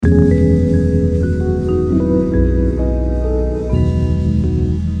Hello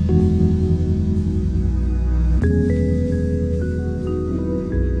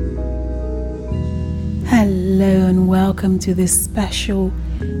and welcome to this special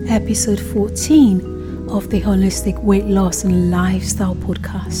episode 14 of the Holistic Weight Loss and Lifestyle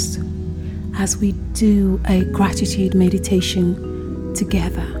Podcast, as we do a gratitude meditation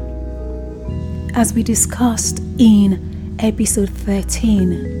together. As we discussed in episode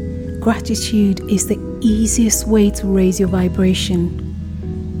 13, gratitude is the easiest way to raise your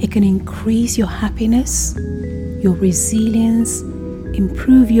vibration. It can increase your happiness, your resilience,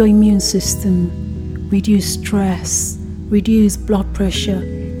 improve your immune system, reduce stress, reduce blood pressure,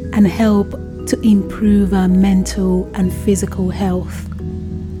 and help to improve our mental and physical health.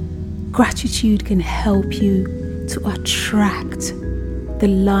 Gratitude can help you to attract the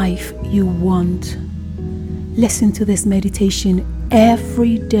life you want. Listen to this meditation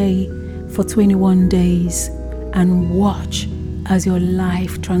every day for 21 days and watch as your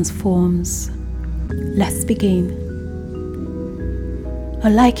life transforms. Let's begin.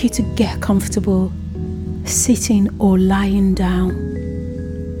 I'd like you to get comfortable, sitting or lying down,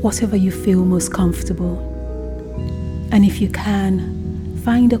 whatever you feel most comfortable. And if you can,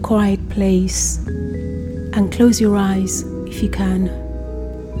 find a quiet place and close your eyes if you can.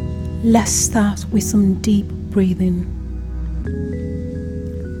 Let's start with some deep breathing.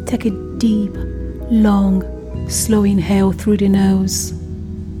 Take a deep, long, slow inhale through the nose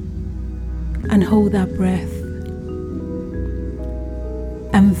and hold that breath.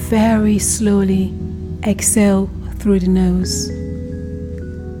 And very slowly exhale through the nose.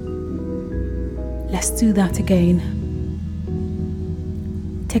 Let's do that again.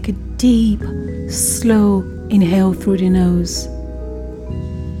 Take a deep, slow inhale through the nose.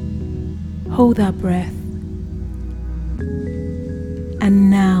 Hold that breath.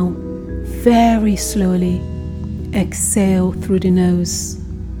 And now, very slowly, exhale through the nose.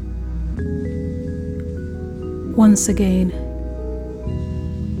 Once again,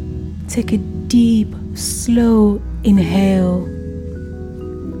 take a deep, slow inhale.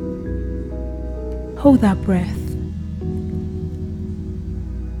 Hold that breath.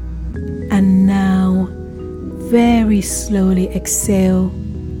 And now, very slowly exhale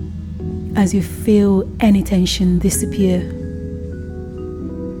as you feel any tension disappear.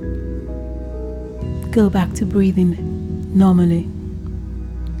 Go back to breathing normally.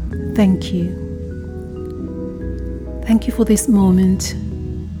 Thank you. Thank you for this moment.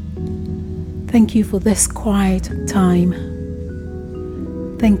 Thank you for this quiet time.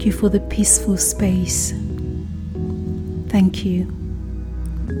 Thank you for the peaceful space. Thank you.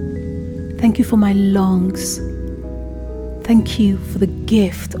 Thank you for my lungs. Thank you for the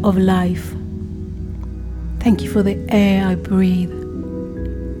gift of life. Thank you for the air I breathe.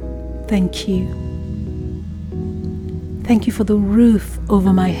 Thank you. Thank you for the roof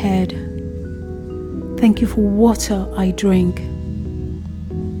over my head. Thank you for water I drink.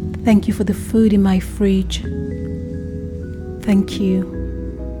 Thank you for the food in my fridge. Thank you.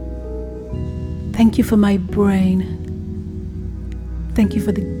 Thank you for my brain. Thank you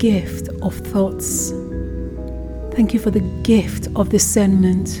for the gift of thoughts. Thank you for the gift of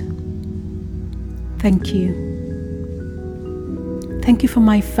discernment. Thank you. Thank you for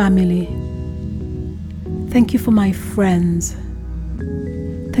my family. Thank you for my friends.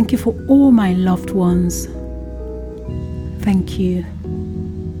 Thank you for all my loved ones. Thank you.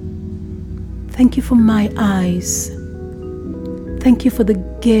 Thank you for my eyes. Thank you for the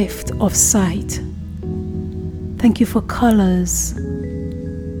gift of sight. Thank you for colors.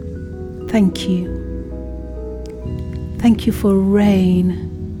 Thank you. Thank you for rain.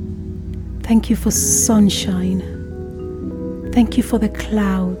 Thank you for sunshine. Thank you for the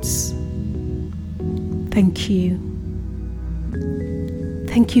clouds. Thank you.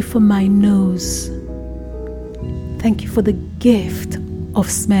 Thank you for my nose. Thank you for the gift of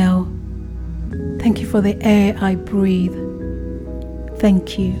smell. Thank you for the air I breathe.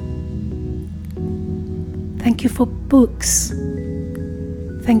 Thank you. Thank you for books.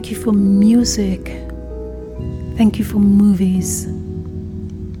 Thank you for music. Thank you for movies.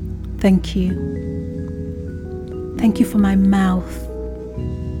 Thank you. Thank you for my mouth.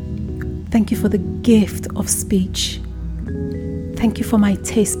 Thank you for the gift of speech. Thank you for my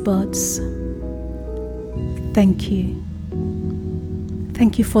taste buds. Thank you.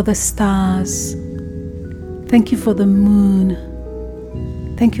 Thank you for the stars. Thank you for the moon.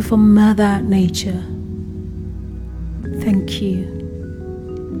 Thank you for Mother Nature. Thank you.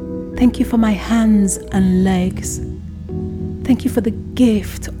 Thank you for my hands and legs. Thank you for the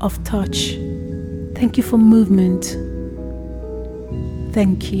gift of touch. Thank you for movement.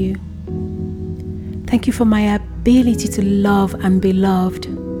 Thank you. Thank you for my ability to love and be loved.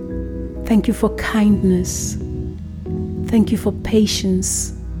 Thank you for kindness. Thank you for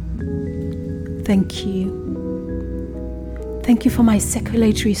patience. Thank you. Thank you for my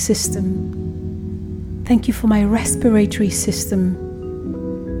circulatory system. Thank you for my respiratory system.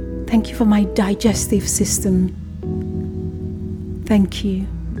 Thank you for my digestive system. Thank you.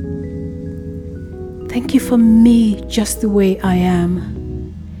 Thank you for me just the way I am.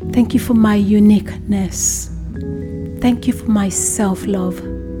 Thank you for my uniqueness. Thank you for my self-love.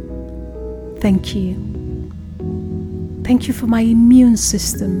 Thank you. Thank you for my immune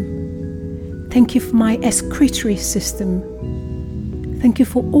system. Thank you for my excretory system. Thank you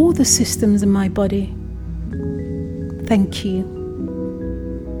for all the systems in my body. Thank you.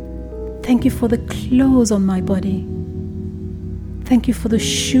 Thank you for the clothes on my body. Thank you for the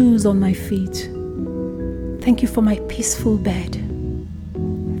shoes on my feet. Thank you for my peaceful bed.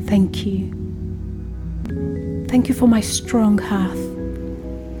 Thank you. Thank you for my strong heart.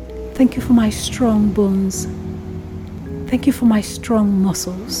 Thank you for my strong bones. Thank you for my strong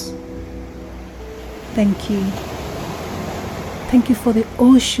muscles. Thank you. Thank you for the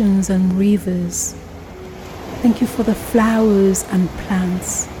oceans and rivers. Thank you for the flowers and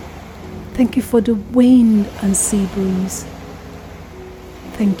plants. Thank you for the wind and sea breeze.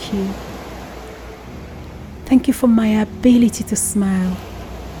 Thank you. Thank you for my ability to smile.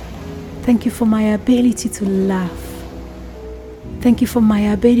 Thank you for my ability to laugh. Thank you for my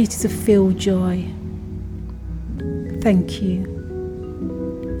ability to feel joy. Thank you.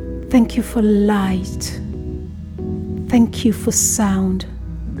 Thank you for light. Thank you for sound.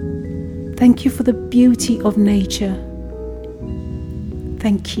 Thank you for the beauty of nature.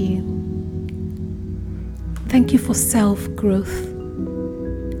 Thank you. Thank you for self-growth.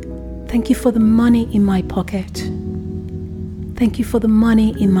 Thank you for the money in my pocket. Thank you for the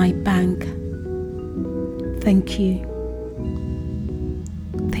money in my bank. Thank you.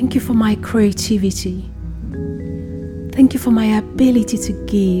 Thank you for my creativity. Thank you for my ability to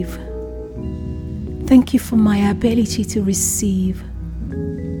give. Thank you for my ability to receive.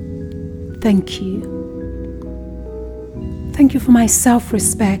 Thank you. Thank you for my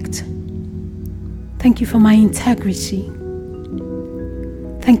self-respect. Thank you for my integrity.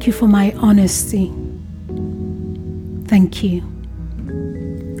 Thank you for my honesty. Thank you.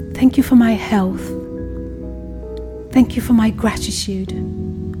 Thank you for my health. Thank you for my gratitude.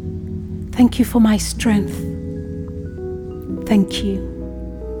 Thank you for my strength. Thank you.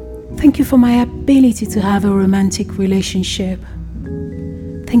 Thank you for my ability to have a romantic relationship.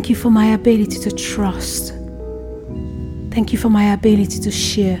 Thank you for my ability to trust. Thank you for my ability to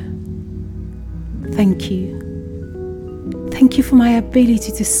share. Thank you. Thank you for my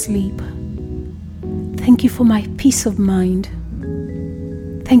ability to sleep. Thank you for my peace of mind.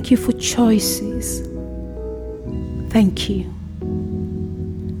 Thank you for choices. Thank you.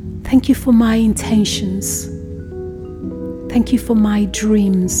 Thank you for my intentions. Thank you for my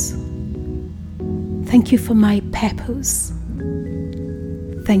dreams. Thank you for my purpose.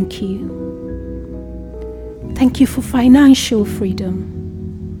 Thank you. Thank you for financial freedom.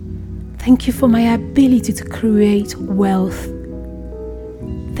 Thank you for my ability to create wealth.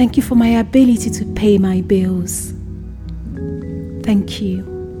 Thank you for my ability to pay my bills. Thank you.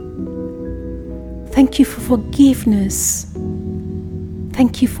 Thank you for forgiveness.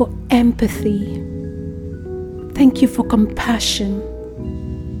 Thank you for empathy. Thank you for compassion.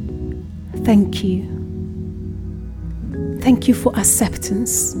 Thank you. Thank you for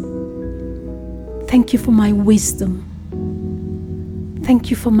acceptance. Thank you for my wisdom. Thank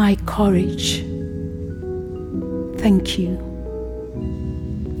you for my courage. Thank you.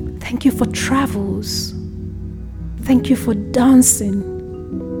 Thank you for travels. Thank you for dancing.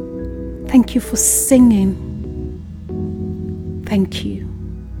 Thank you for singing. Thank you.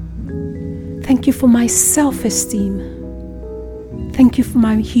 Thank you for my self-esteem. Thank you for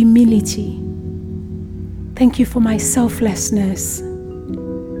my humility. Thank you for my selflessness.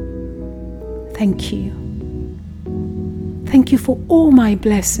 Thank you. Thank you for all my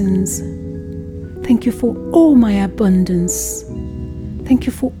blessings. Thank you for all my abundance. Thank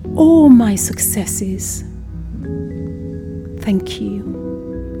you for all my successes. Thank you.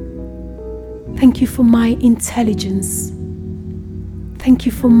 Thank you for my intelligence. Thank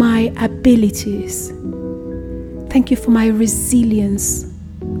you for my abilities. Thank you for my resilience.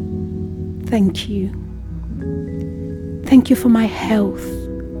 Thank you. Thank you for my health.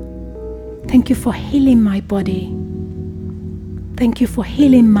 Thank you for healing my body. Thank you for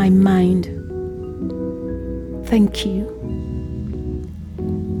healing my mind. Thank you.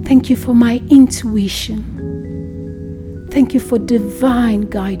 Thank you for my intuition. Thank you for divine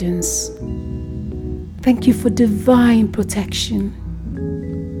guidance. Thank you for divine protection.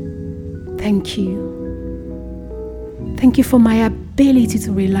 Thank you. Thank you for my ability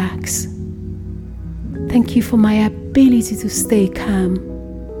to relax. Thank you for my ability to stay calm.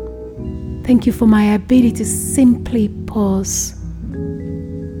 Thank you for my ability to simply pause.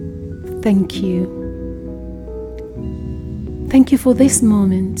 Thank you. Thank you for this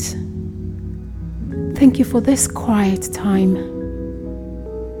moment. Thank you for this quiet time.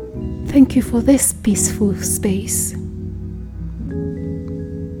 Thank you for this peaceful space.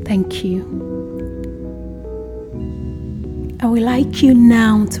 Thank you. I would like you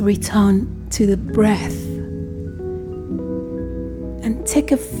now to return to the breath and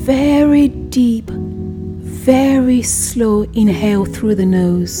take a very deep, very slow inhale through the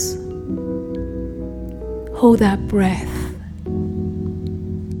nose. Hold that breath.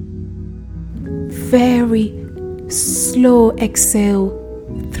 Very slow exhale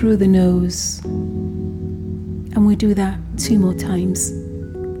through the nose. And we do that 2 more times.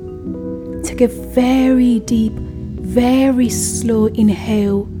 Take a very deep, very slow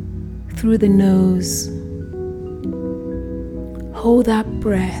inhale through the nose. Hold that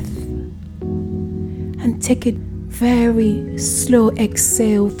breath and take a very slow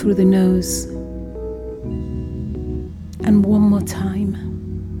exhale through the nose. And one more time.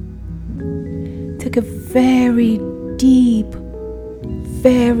 Take a very deep,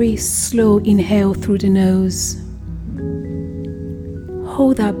 very slow inhale through the nose.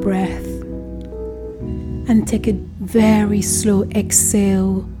 Hold that breath and take a very slow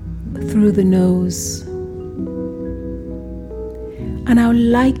exhale through the nose. And I would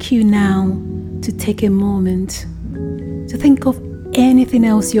like you now to take a moment to think of anything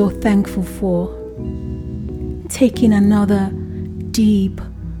else you're thankful for. Taking another deep,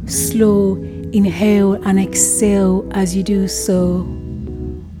 slow inhale and exhale as you do so.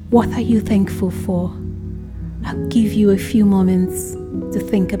 What are you thankful for? I'll give you a few moments to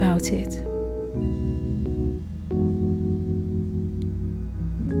think about it.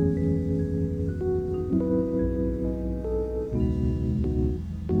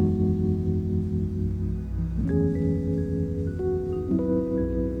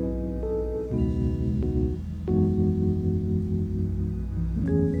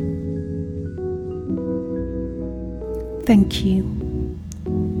 Thank you.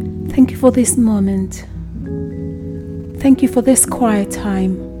 Thank you for this moment. Thank you for this quiet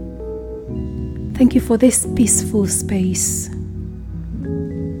time. Thank you for this peaceful space.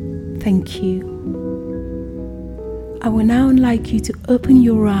 Thank you. I would now like you to open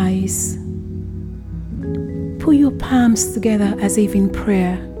your eyes. Put your palms together as if in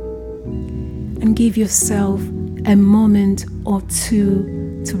prayer and give yourself a moment or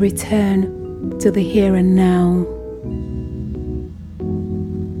two to return to the here and now.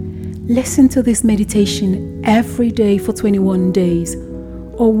 Listen to this meditation every day for 21 days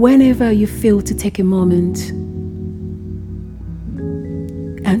or whenever you feel to take a moment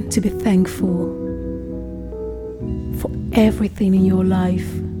and to be thankful for everything in your life.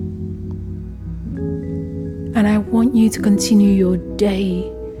 And I want you to continue your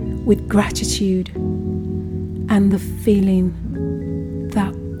day with gratitude and the feeling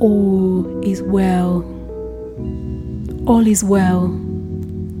that all is well. All is well.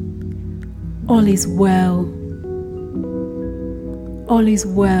 All is well. All is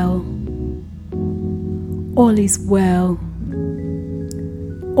well. All is well.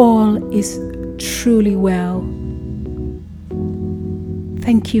 All is truly well.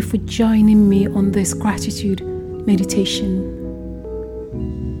 Thank you for joining me on this gratitude meditation.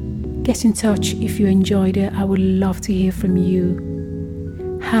 Get in touch if you enjoyed it. I would love to hear from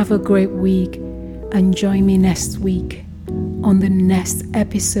you. Have a great week and join me next week on the next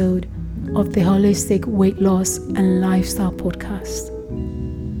episode of the Holistic Weight Loss and Lifestyle Podcast.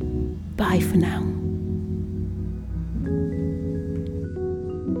 Bye for now.